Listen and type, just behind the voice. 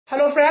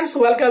Hello friends,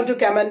 welcome to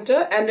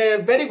CheMentor and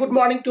a very good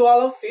morning to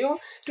all of you.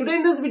 Today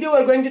in this video we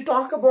are going to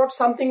talk about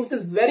something which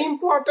is very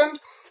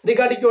important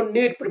regarding your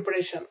NEET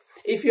preparation.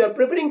 If you are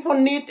preparing for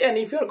NEET and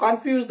if you are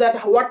confused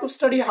that what to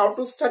study, how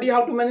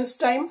to manage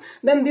time,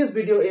 then this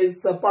video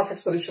is a perfect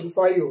solution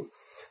for you.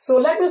 So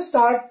let me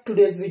start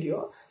today's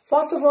video.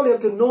 First of all, you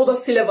have to know the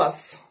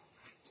syllabus.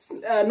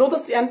 Know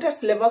the entire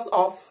syllabus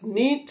of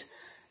NEET,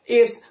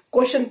 its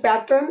question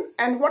pattern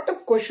and what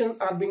type of questions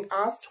are being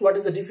asked, what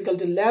is the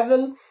difficulty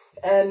level,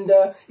 and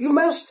you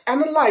must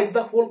analyze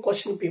the whole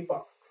question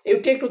paper.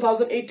 You take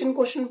 2018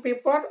 question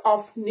paper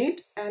of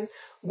NEET and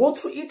go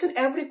through each and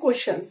every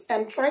questions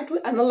and try to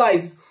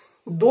analyze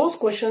those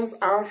questions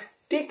are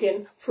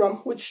taken from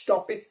which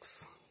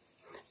topics.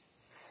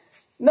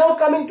 Now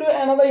coming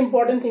to another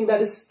important thing,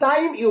 that is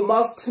time. You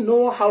must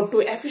know how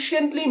to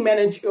efficiently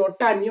manage your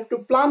time. You have to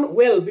plan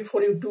well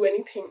before you do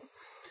anything.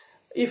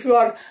 If you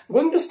are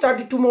going to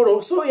study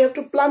tomorrow, so you have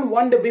to plan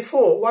one day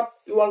before what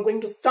you are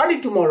going to study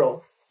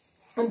tomorrow.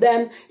 And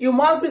then you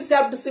must be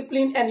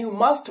self-disciplined and you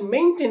must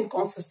maintain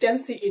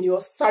consistency in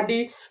your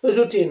study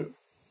routine.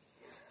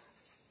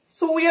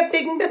 So we are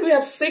taking that we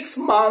have 6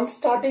 months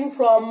starting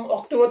from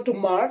October to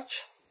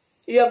March.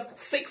 You have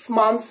 6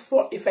 months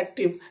for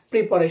effective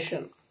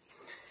preparation.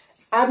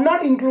 I have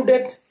not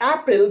included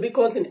April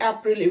because in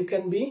April you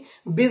can be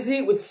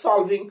busy with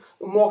solving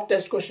mock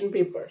test question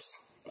papers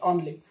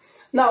only.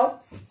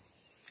 Now,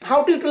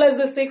 how to utilize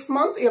the 6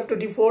 months? You have to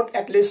devote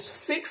at least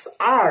 6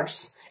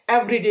 hours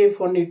every day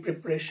for NEET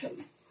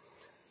preparation.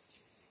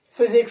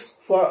 Physics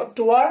for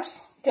 2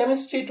 hours,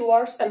 chemistry 2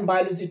 hours, and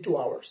biology 2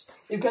 hours.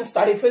 You can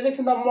study physics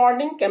in the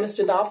morning,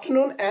 chemistry in the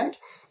afternoon, and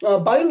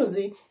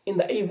biology in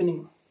the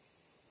evening.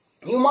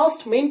 You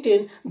must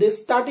maintain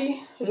this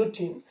study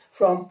routine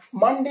from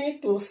Monday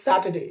to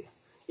Saturday.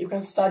 You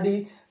can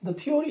study the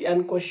theory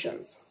and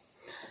questions.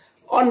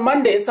 On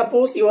Monday,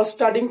 suppose you are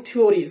studying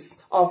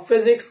theories of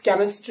physics,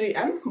 chemistry,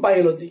 and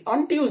biology.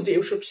 On Tuesday,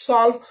 you should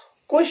solve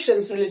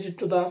questions related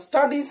to the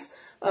studies,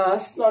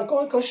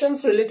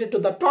 questions related to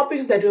the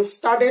topics that you have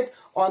studied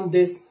on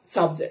these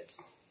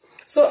subjects.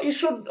 So you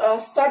should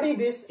study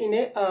this in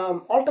a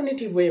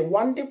alternative way.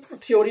 One day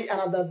theory,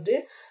 another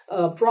day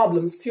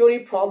theory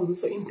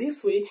problems. So in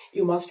this way,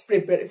 you must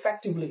prepare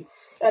effectively.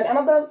 And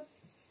another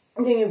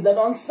thing is that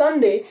on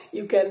Sunday,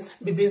 you can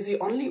be busy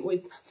only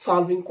with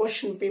solving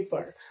question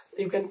paper.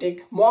 You can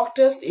take mock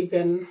test, you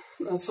can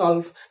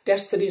solve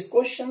test series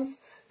questions.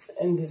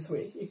 In this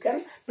way, you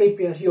can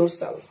prepare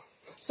yourself.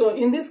 So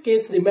in this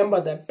case,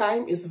 remember that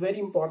time is a very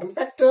important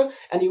factor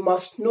and you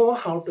must know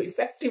how to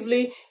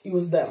effectively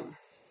use them.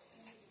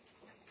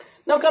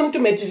 Now coming to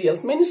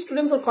materials. Many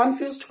students are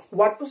confused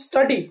what to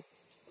study.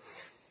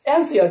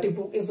 NCERT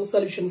book is the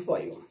solution for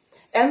you.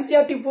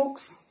 NCERT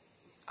books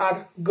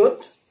are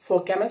good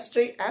for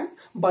chemistry and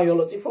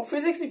biology. For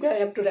physics, you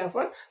have to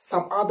refer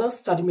some other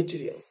study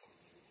materials.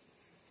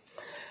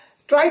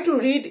 Try to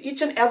read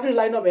each and every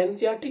line of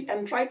NCERT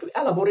and try to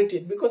elaborate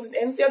it, because in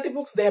NCERT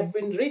books they have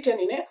been written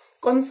in a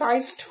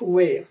concise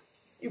way.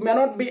 You may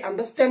not be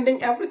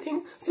understanding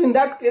everything, so in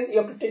that case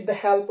you have to take the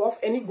help of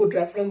any good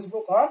reference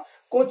book or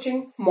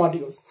coaching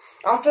modules.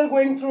 After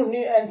going through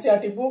new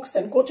NCERT books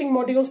and coaching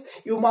modules,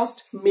 you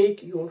must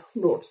make your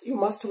notes. You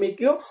must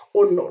make your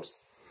own notes.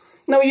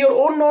 Now your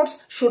own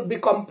notes should be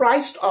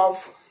comprised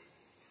of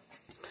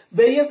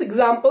various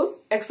examples,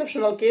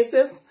 exceptional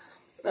cases,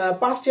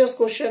 past year's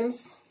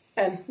questions,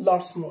 and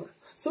lots more.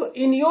 So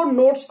in your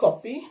note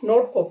copy,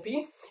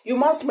 you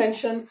must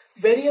mention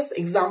various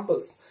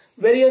examples.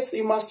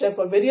 You must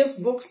refer various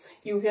books.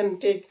 You can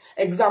take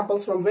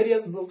examples from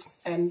various books,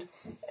 and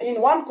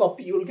in one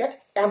copy you will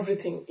get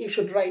everything. You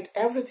should write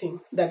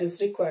everything that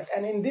is required,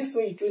 and in this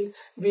way it will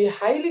be a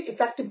highly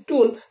effective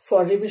tool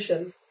for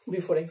revision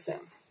before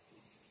exam.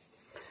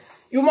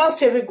 You must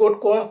have a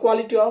good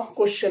quality of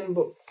question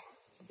book.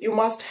 You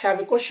must have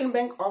a question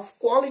bank of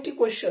quality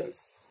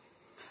questions.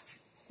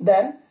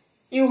 Then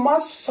you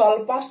must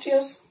solve past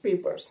year's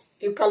papers.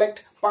 You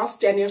collect past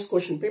 10 years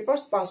question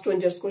papers, past 20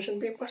 years question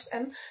papers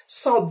and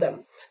solve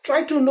them.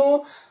 Try to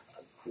know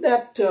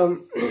that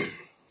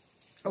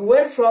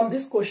where from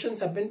these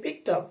questions have been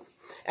picked up.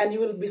 And you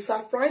will be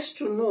surprised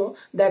to know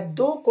that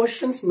though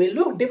questions may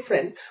look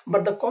different,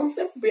 but the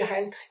concept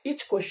behind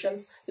each question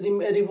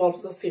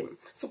revolves the same.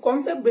 So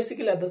concept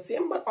basically are the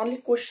same, but only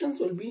questions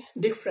will be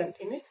different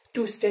in a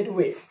twisted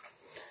way.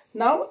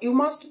 Now you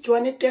must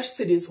join a test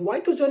series. Why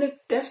to join a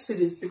test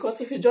series?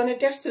 Because if you join a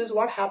test series,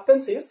 what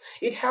happens is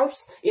it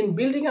helps in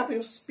building up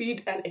your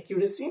speed and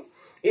accuracy.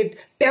 It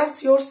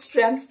tells your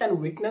strengths and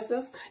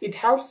weaknesses. It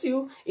helps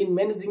you in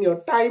managing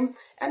your time,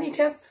 and it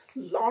has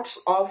lots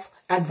of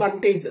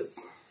advantages.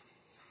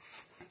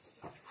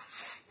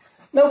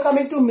 Now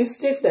coming to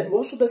mistakes that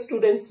most of the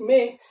students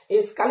make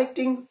is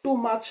collecting too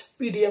much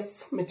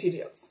PDF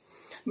materials.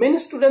 Many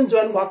students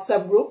join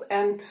WhatsApp group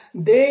and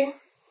they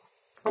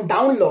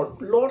download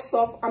lots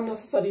of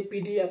unnecessary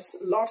PDFs,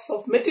 lots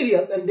of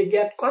materials, and they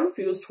get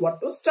confused what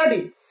to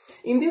study.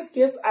 In this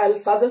case, I'll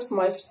suggest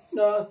my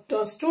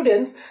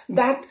students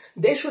that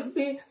they should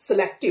be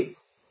selective.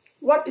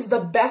 What is the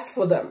best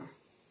for them?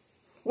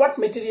 what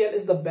material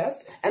is the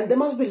best, and they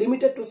must be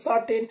limited to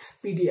certain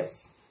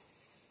PDFs.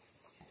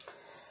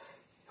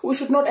 We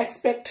should not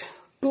expect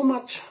too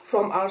much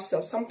from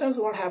ourselves. Sometimes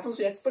what happens,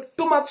 we expect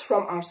too much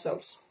from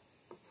ourselves.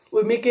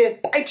 We make a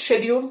tight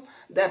schedule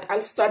that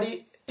I'll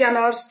study 10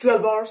 hours,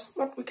 12 hours,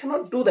 but we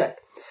cannot do that.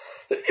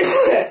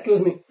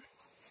 Excuse me.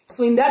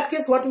 So in that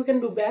case, what we can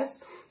do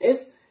best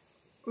is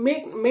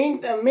make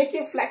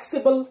a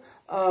flexible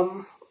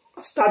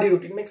study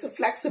routine, makes it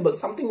flexible,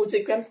 something which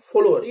you can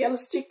follow, a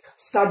realistic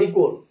study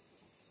goal.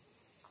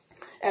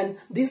 And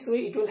this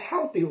way it will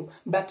help you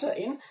better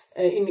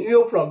in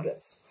your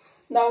progress.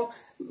 Now,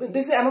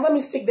 this is another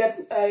mistake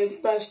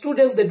that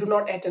students, they do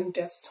not attend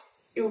test.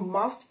 You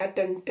must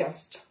attend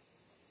test.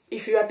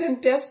 If you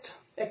attend test,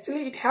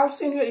 actually it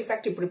helps in your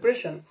effective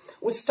preparation.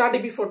 We study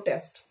before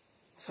test.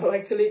 So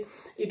actually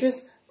it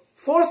is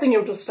forcing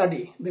you to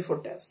study before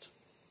test.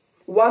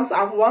 Once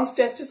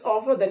test is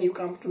over, then you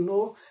come to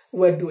know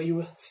where do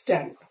you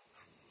stand.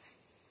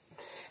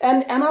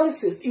 And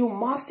analysis, you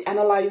must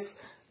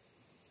analyze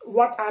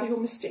what are your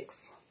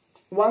mistakes.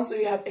 Once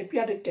you have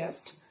appeared a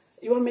test,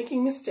 you are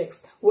making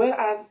mistakes. Where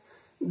are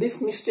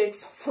these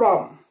mistakes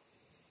from?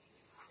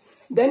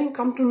 Then you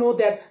come to know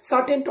that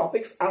certain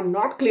topics are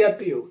not clear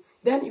to you.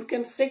 Then you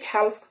can seek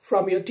help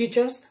from your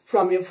teachers,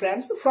 from your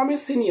friends, from your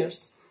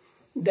seniors.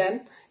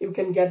 Then you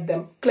can get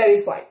them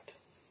clarified.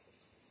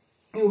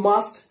 You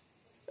must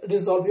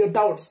resolve your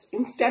doubts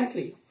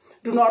instantly.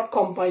 Do not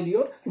compile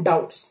your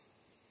doubts.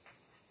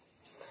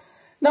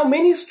 Now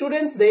many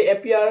students, they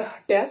appear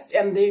test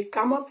and they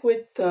come up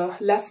with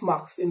less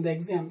marks in the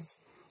exams.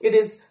 It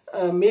is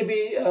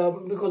maybe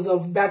because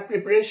of bad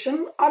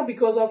preparation or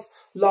because of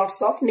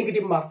lots of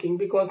negative marking,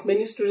 because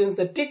many students,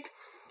 they tick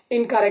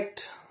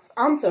incorrect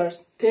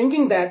answers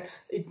thinking that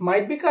it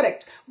might be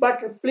correct.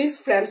 But please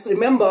friends,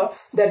 remember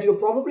that your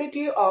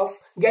probability of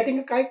getting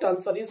a correct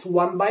answer is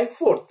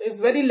 1/4.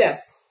 It's very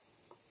less.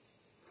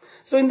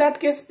 So in that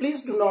case,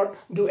 please do not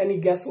do any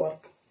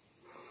guesswork.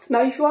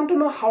 Now if you want to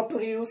know how to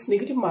reduce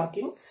negative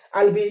marking,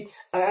 I'll be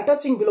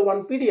attaching below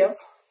one PDF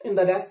in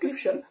the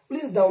description.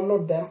 Please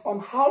download them on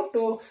how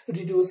to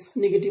reduce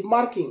negative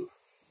marking.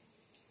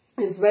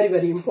 It's very,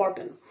 very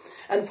important.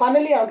 And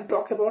finally, I want to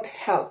talk about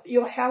health.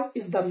 Your health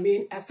is the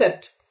main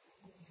asset.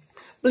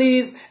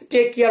 Please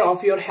take care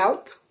of your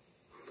health.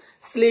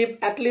 Sleep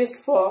at least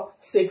for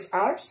 6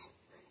 hours.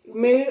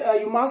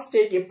 You must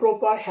take a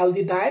proper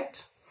healthy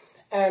diet,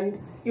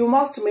 and you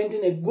must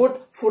maintain a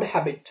good food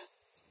habit.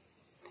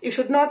 You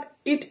should not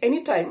eat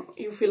anytime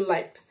you feel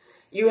like.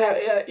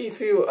 If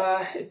you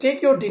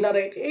take your dinner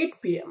at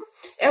 8 p.m.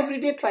 every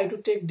day, try to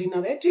take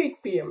dinner at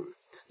 8 p.m.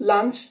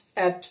 Lunch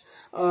at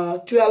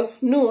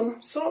 12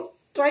 noon. So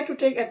try to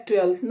take at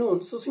 12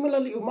 noon. So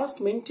similarly, you must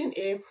maintain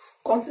a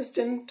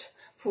consistent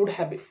food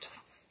habit.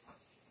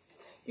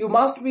 You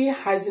must be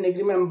hygienic.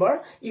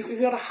 Remember, if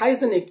you are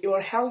hygienic, you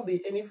are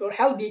healthy, and if you are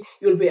healthy,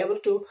 you will be able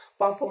to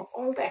perform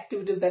all the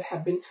activities that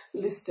have been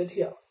listed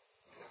here.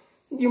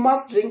 You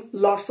must drink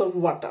lots of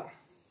water.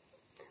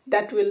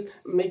 That will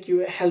make you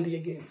healthy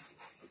again.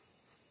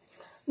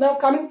 Now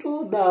coming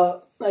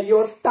to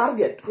your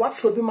target. What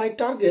should be my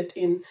target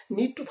in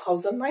NEET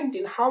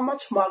 2019? How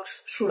much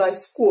marks should I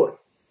score?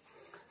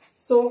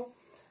 So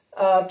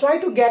try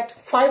to get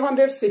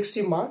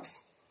 560 marks.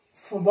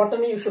 For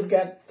botany, you should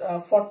get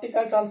 40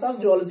 correct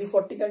answers, zoology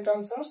 40 correct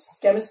answers,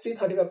 chemistry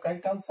 35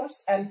 correct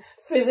answers, and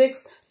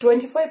physics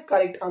 25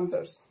 correct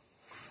answers.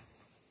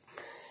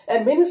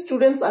 And many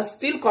students are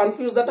still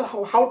confused that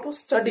how to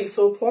study.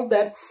 So for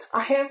that,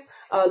 I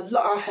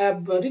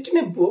have written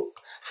a book,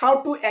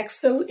 How to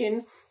Excel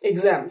in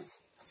Exams.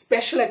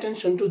 Special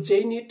attention to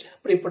JNEET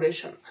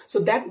preparation. So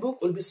that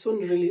book will be soon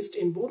released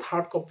in both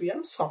hard copy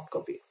and soft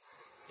copy.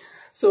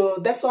 So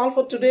that's all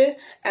for today,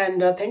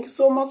 and thank you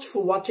so much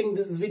for watching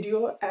this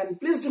video, and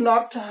please do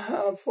not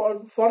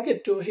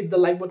forget to hit the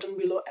like button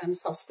below and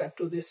subscribe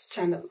to this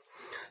channel.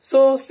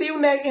 So see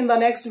you in the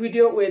next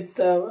video with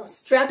a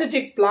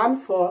strategic plan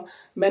for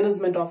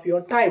management of your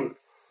time.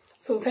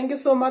 So thank you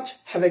so much.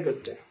 Have a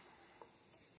good day.